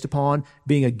 it's based upon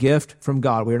being a gift from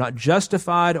God. We are not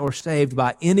justified or saved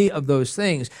by any of those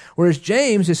things. Whereas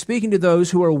James is speaking to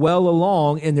those who are well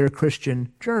along in their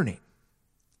Christian journey.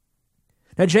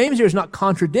 Now James here is not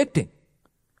contradicting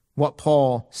what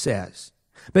Paul says,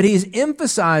 but he's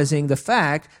emphasizing the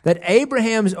fact that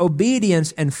Abraham's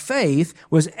obedience and faith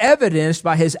was evidenced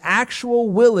by his actual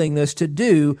willingness to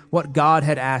do what God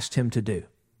had asked him to do.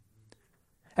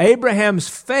 Abraham's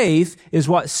faith is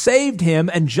what saved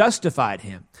him and justified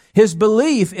him. His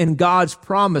belief in God's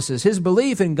promises, his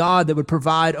belief in God that would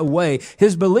provide a way,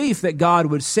 his belief that God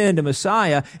would send a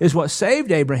Messiah is what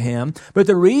saved Abraham. But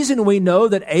the reason we know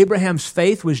that Abraham's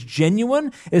faith was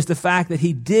genuine is the fact that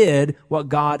he did what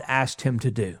God asked him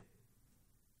to do.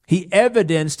 He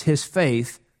evidenced his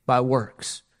faith by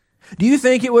works. Do you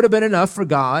think it would have been enough for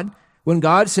God when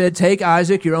God said, take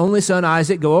Isaac, your only son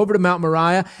Isaac, go over to Mount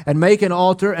Moriah and make an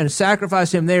altar and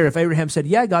sacrifice him there? If Abraham said,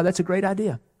 yeah, God, that's a great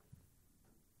idea.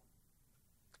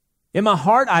 In my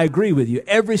heart, I agree with you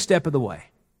every step of the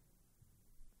way.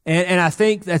 And I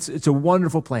think it's a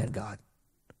wonderful plan, God.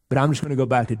 But I'm just going to go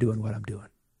back to doing what I'm doing.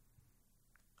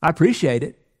 I appreciate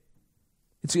it.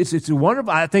 It's a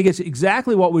wonderful, I think it's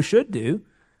exactly what we should do.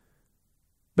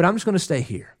 But I'm just going to stay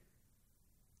here.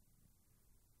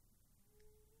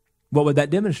 What would that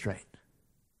demonstrate?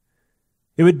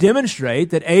 It would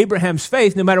demonstrate that Abraham's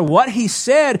faith, no matter what he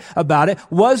said about it,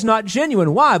 was not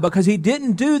genuine. Why? Because he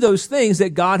didn't do those things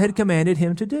that God had commanded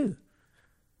him to do.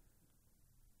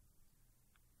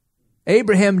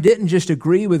 Abraham didn't just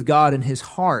agree with God in his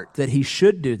heart that he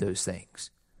should do those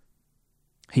things.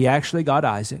 He actually got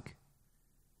Isaac.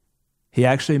 He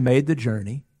actually made the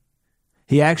journey.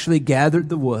 He actually gathered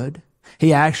the wood.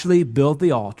 He actually built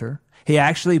the altar. He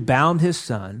actually bound his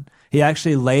son. He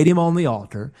actually laid him on the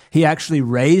altar. He actually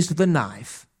raised the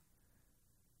knife.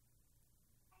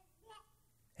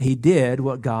 He did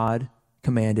what God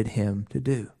commanded him to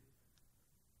do.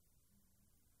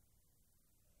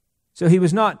 So he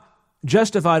was not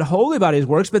justified wholly by his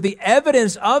works, but the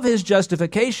evidence of his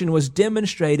justification was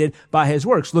demonstrated by his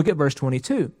works. Look at verse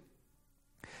 22.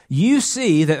 You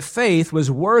see that faith was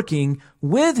working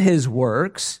with his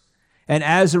works, and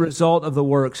as a result of the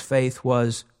works, faith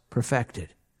was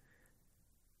perfected.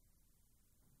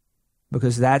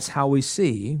 Because that's how we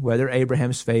see whether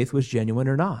Abraham's faith was genuine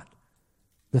or not.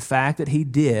 The fact that he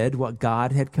did what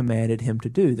God had commanded him to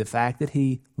do. The fact that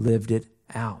he lived it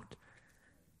out.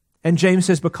 And James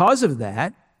says because of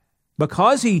that,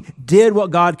 because he did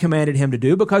what God commanded him to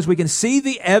do, because we can see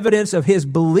the evidence of his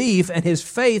belief and his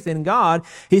faith in God,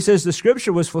 he says the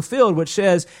scripture was fulfilled, which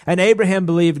says, and Abraham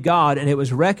believed God, and it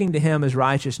was reckoned to him as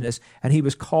righteousness, and he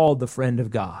was called the friend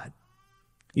of God.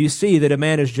 You see that a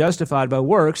man is justified by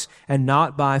works and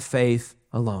not by faith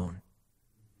alone.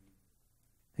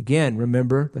 Again,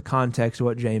 remember the context of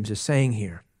what James is saying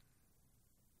here.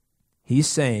 He's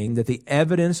saying that the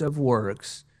evidence of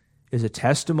works is a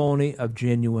testimony of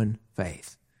genuine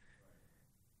faith.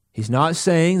 He's not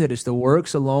saying that it's the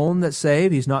works alone that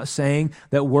save. He's not saying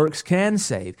that works can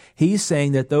save. He's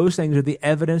saying that those things are the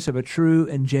evidence of a true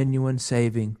and genuine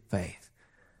saving faith.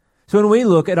 So when we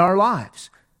look at our lives,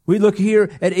 we look here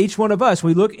at each one of us.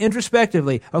 We look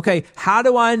introspectively. Okay, how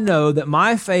do I know that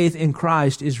my faith in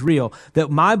Christ is real?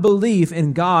 That my belief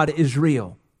in God is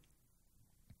real?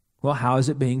 Well, how is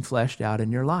it being fleshed out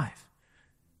in your life?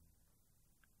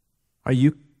 Are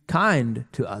you kind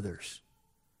to others?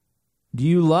 Do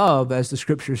you love as the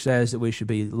Scripture says that we should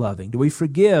be loving? Do we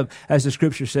forgive as the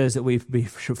Scripture says that we be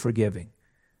forgiving?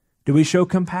 Do we show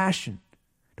compassion?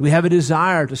 Do we have a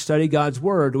desire to study God's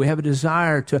Word? Do we have a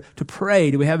desire to pray?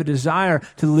 Do we have a desire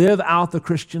to live out the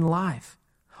Christian life?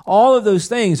 All of those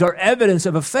things are evidence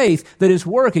of a faith that is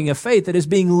working, a faith that is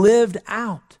being lived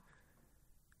out.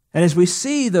 And as we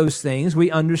see those things,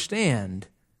 we understand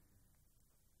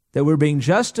that we're being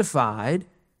justified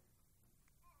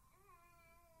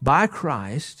by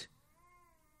Christ,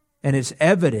 and it's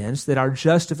evidence that our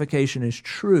justification is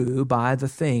true by the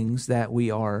things that we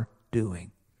are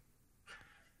doing.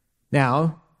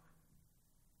 Now,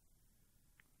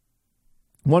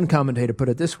 one commentator put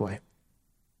it this way: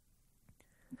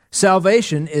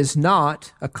 salvation is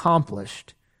not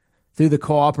accomplished through the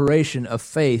cooperation of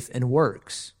faith and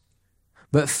works,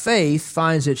 but faith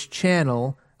finds its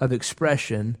channel of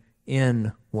expression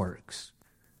in works.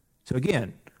 So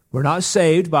again, we're not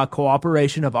saved by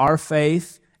cooperation of our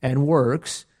faith and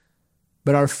works,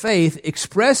 but our faith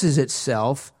expresses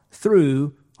itself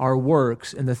through our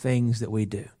works and the things that we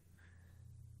do.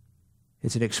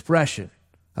 It's an expression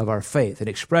of our faith, an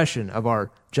expression of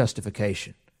our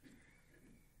justification.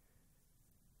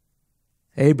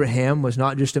 Abraham was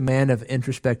not just a man of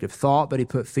introspective thought, but he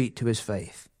put feet to his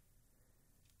faith.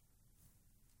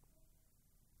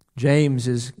 James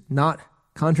is not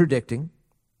contradicting.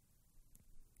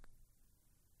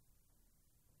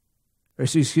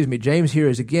 James here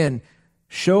is again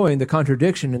showing the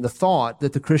contradiction in the thought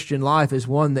that the Christian life is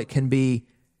one that can be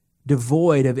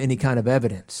devoid of any kind of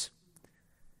evidence.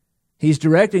 He's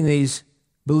directing these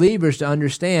believers to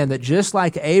understand that just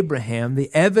like Abraham, the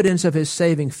evidence of his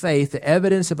saving faith, the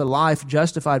evidence of a life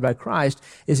justified by Christ,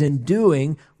 is in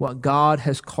doing what God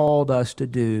has called us to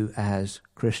do as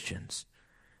Christians.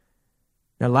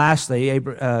 Now lastly,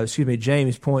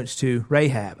 James points to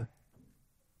Rahab.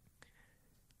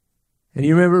 And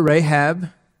you remember Rahab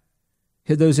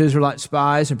hid those Israelite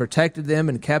spies and protected them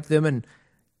and kept them and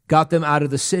got them out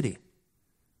of the city.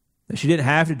 Now, she didn't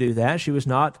have to do that. She was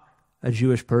not a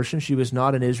Jewish person. She was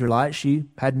not an Israelite. She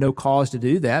had no cause to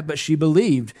do that, but she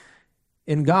believed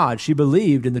in God. She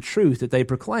believed in the truth that they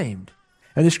proclaimed.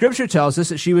 And the Scripture tells us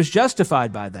that she was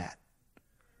justified by that.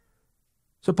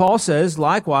 So Paul says,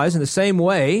 likewise, in the same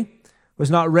way, was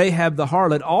not Rahab the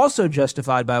harlot also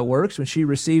justified by works when she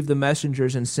received the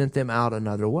messengers and sent them out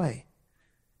another way?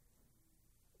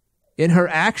 In her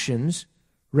actions,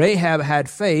 Rahab had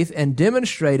faith and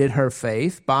demonstrated her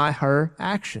faith by her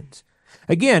actions.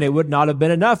 Again, it would not have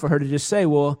been enough for her to just say,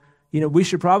 well, we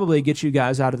should probably get you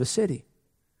guys out of the city.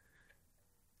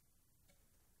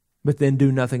 But then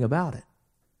do nothing about it.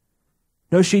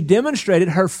 No, she demonstrated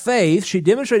her faith, she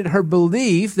demonstrated her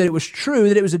belief that it was true,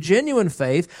 that it was a genuine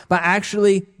faith by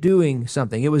actually doing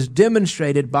something. It was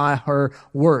demonstrated by her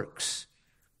works.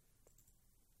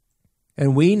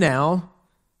 And we now,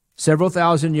 several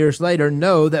thousand years later,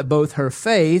 know that both her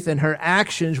faith and her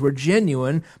actions were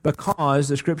genuine because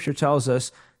the Scripture tells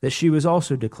us that she was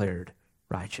also declared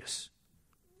righteous.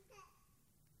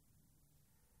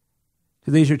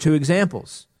 So these are two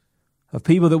examples of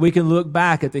people that we can look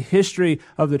back at the history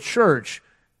of the church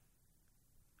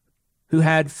who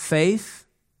had faith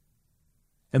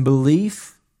and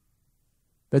belief,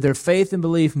 but their faith and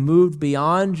belief moved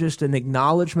beyond just an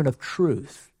acknowledgement of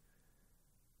truth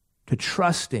to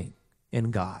trusting in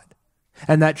God.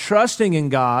 And that trusting in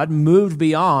God moved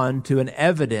beyond to an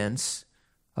evidence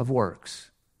of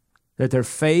works. That their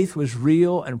faith was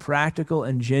real and practical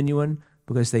and genuine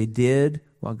because they did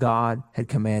what God had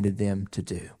commanded them to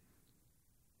do.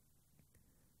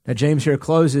 Now, James here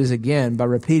closes again by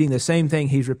repeating the same thing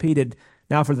he's repeated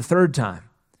now for the third time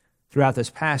throughout this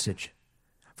passage.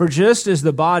 For just as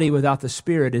the body without the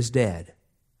spirit is dead,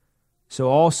 so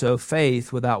also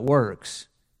faith without works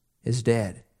is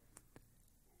dead.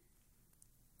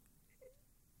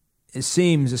 It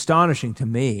seems astonishing to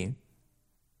me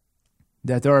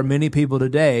that there are many people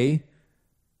today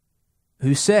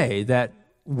who say that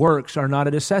works are not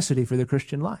a necessity for the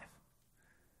Christian life,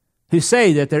 who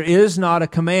say that there is not a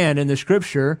command in the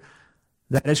Scripture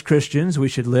that as Christians we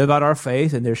should live out our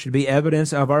faith and there should be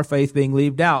evidence of our faith being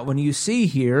lived out. When you see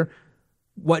here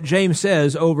what James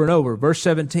says over and over, verse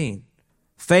 17,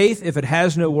 faith, if it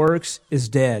has no works, is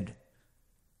dead.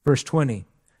 Verse 20,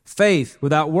 faith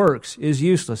without works is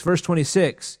useless. Verse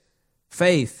 26,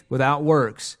 faith without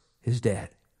works is dead.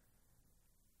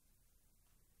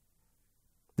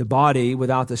 The body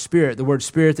without the spirit. The word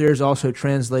spirit there is also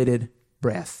translated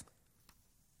breath.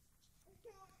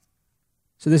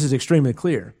 So this is extremely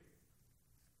clear.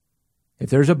 If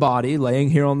there's a body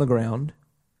laying here on the ground,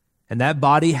 and that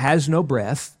body has no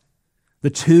breath,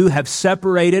 the two have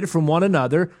separated from one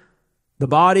another, the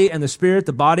body and the spirit,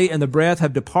 the body and the breath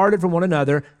have departed from one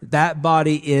another, that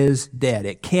body is dead.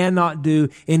 It cannot do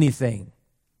anything.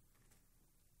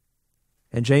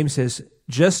 And James says,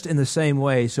 just in the same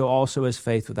way, so also is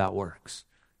faith without works.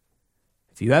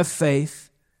 If you have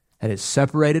faith and it's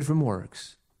separated from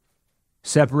works,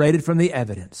 separated from the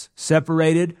evidence,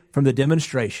 separated from the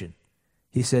demonstration,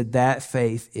 he said that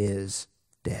faith is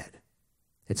dead.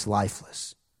 It's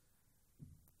lifeless.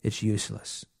 It's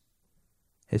useless.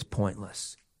 It's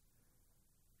pointless.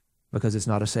 Because it's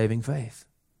not a saving faith.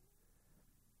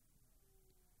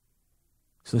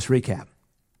 So let's recap.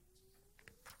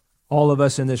 All of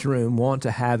us in this room want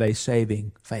to have a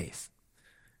saving faith.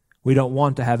 We don't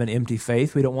want to have an empty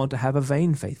faith. We don't want to have a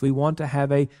vain faith. We want to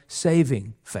have a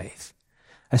saving faith.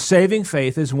 A saving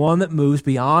faith is one that moves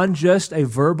beyond just a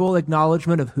verbal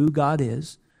acknowledgement of who God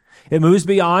is. It moves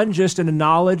beyond just an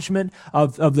acknowledgement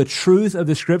of the truth of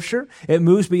the Scripture. It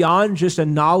moves beyond just a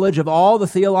knowledge of all the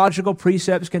theological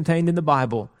precepts contained in the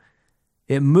Bible.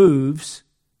 It moves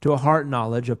to a heart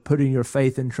knowledge of putting your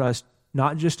faith and trust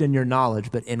not just in your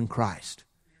knowledge, but in Christ.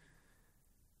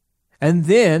 And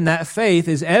then that faith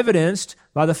is evidenced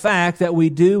by the fact that we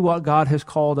do what God has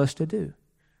called us to do.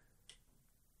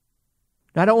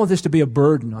 Now, I don't want this to be a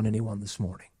burden on anyone this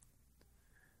morning.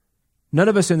 None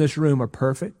of us in this room are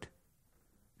perfect.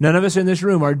 None of us in this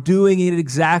room are doing it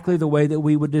exactly the way that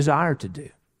we would desire to do.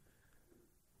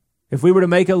 If we were to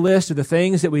make a list of the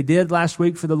things that we did last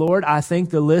week for the Lord, I think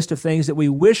the list of things that we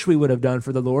wish we would have done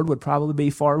for the Lord would probably be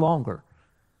far longer.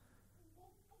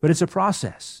 But it's a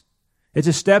process. It's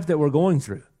a step that we're going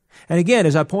through. And again,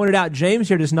 as I pointed out, James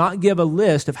here does not give a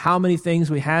list of how many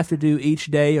things we have to do each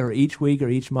day or each week or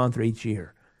each month or each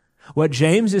year. What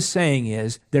James is saying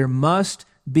is there must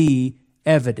be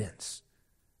evidence.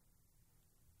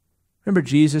 Remember,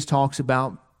 Jesus talks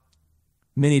about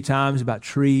many times about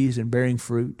trees and bearing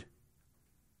fruit.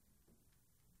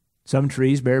 Some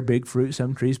trees bear big fruit,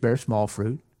 some trees bear small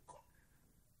fruit.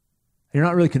 You're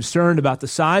not really concerned about the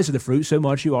size of the fruit so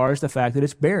much you are as the fact that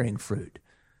it's bearing fruit.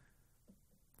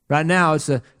 Right now, it's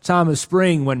the time of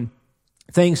spring when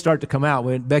things start to come out.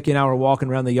 When Becky and I were walking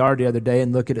around the yard the other day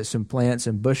and looking at some plants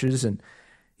and bushes, and,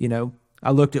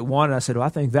 I looked at one and I said, well, I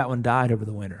think that one died over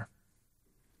the winter.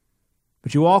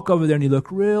 But you walk over there and you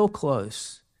look real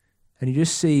close, and you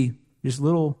just see just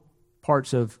little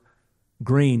parts of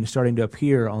green starting to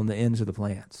appear on the ends of the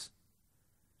plants.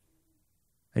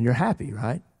 And you're happy,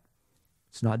 right?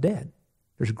 It's not dead.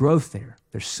 There's growth there.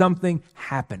 There's something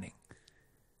happening.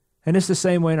 And it's the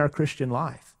same way in our Christian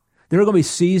life. There are going to be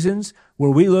seasons where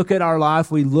we look at our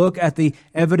life, we look at the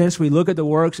evidence, we look at the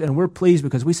works, and we're pleased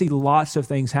because we see lots of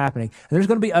things happening. And there's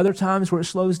going to be other times where it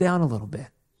slows down a little bit.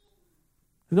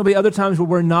 There's going to be other times where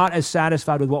we're not as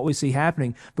satisfied with what we see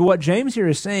happening. But what James here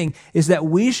is saying is that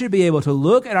we should be able to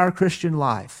look at our Christian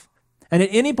life and at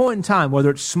any point in time, whether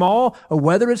it's small or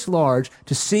whether it's large,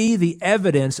 to see the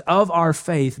evidence of our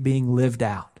faith being lived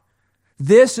out.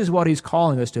 This is what he's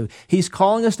calling us to. He's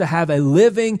calling us to have a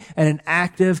living and an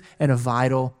active and a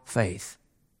vital faith.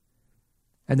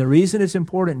 And the reason it's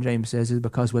important, James says, is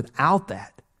because without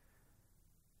that,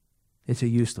 it's a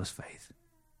useless faith.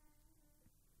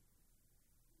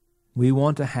 We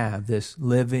want to have this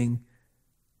living,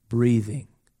 breathing,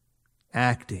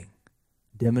 acting,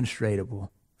 demonstratable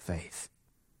faith.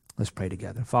 Let's pray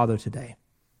together. Father, today,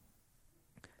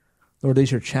 Lord,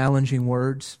 these are challenging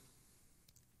words.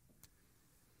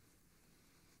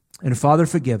 And Father,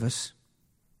 forgive us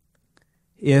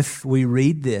if we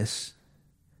read this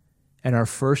and our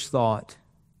first thought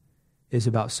is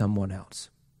about someone else.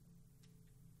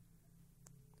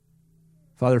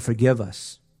 Father, forgive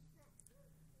us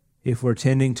if we're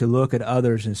tending to look at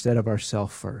others instead of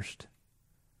ourselves first.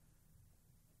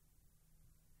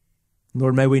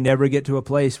 Lord, may we never get to a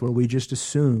place where we just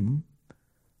assume,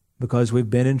 because we've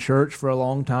been in church for a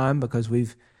long time, because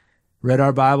we've read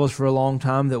our Bibles for a long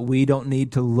time, that we don't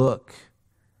need to look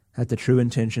at the true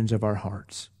intentions of our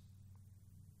hearts.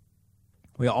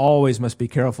 We always must be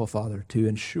careful, Father, to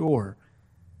ensure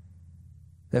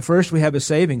that first we have a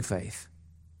saving faith.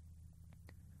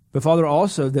 But Father,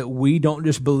 also that we don't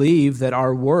just believe that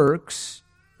our works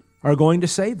are going to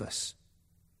save us.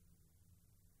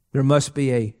 There must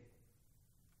be a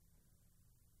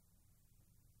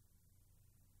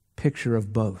picture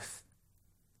of both.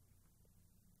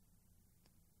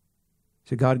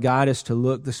 So God, guide us to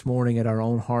look this morning at our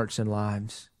own hearts and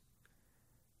lives,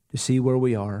 to see where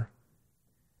we are,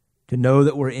 to know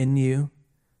that we're in you,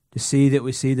 to see that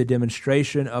we see the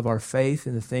demonstration of our faith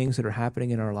in the things that are happening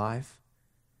in our life.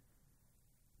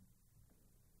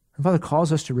 And Father,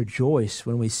 cause us to rejoice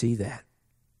when we see that.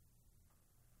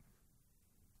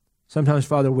 Sometimes,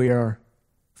 Father, we are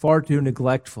far too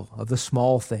neglectful of the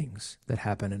small things that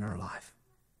happen in our life.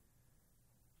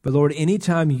 But Lord,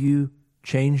 anytime you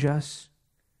change us,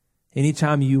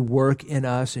 anytime you work in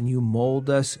us and you mold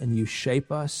us and you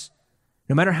shape us,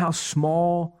 no matter how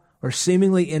small or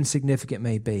seemingly insignificant it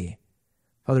may be,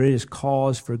 Father, it is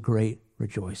cause for great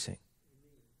rejoicing.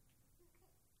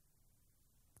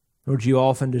 Lord, you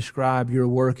often describe your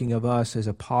working of us as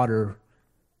a potter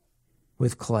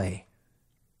with clay.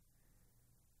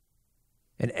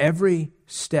 And every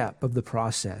step of the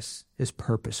process is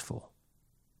purposeful.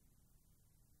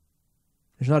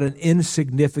 There's not an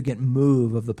insignificant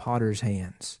move of the potter's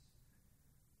hands.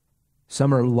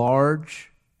 Some are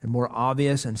large and more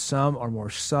obvious, and some are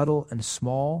more subtle and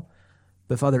small.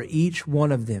 But Father, each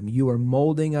one of them, you are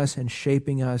molding us and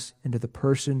shaping us into the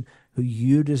person who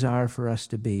you desire for us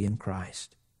to be in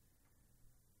Christ.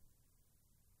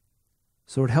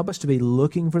 So Lord, help us to be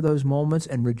looking for those moments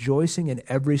and rejoicing in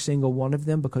every single one of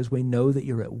them, because we know that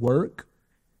you're at work.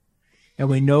 And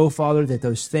we know, Father, that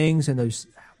those things and those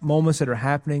moments that are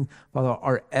happening, Father,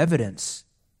 are evidence,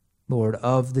 Lord,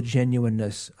 of the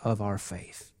genuineness of our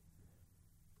faith.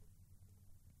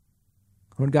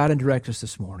 Lord, guide and direct us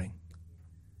this morning.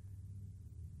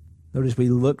 Lord, as we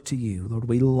look to you, Lord,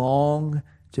 we long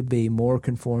to be more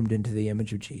conformed into the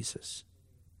image of Jesus.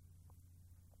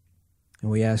 And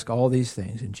we ask all these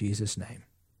things in Jesus' name.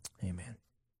 Amen.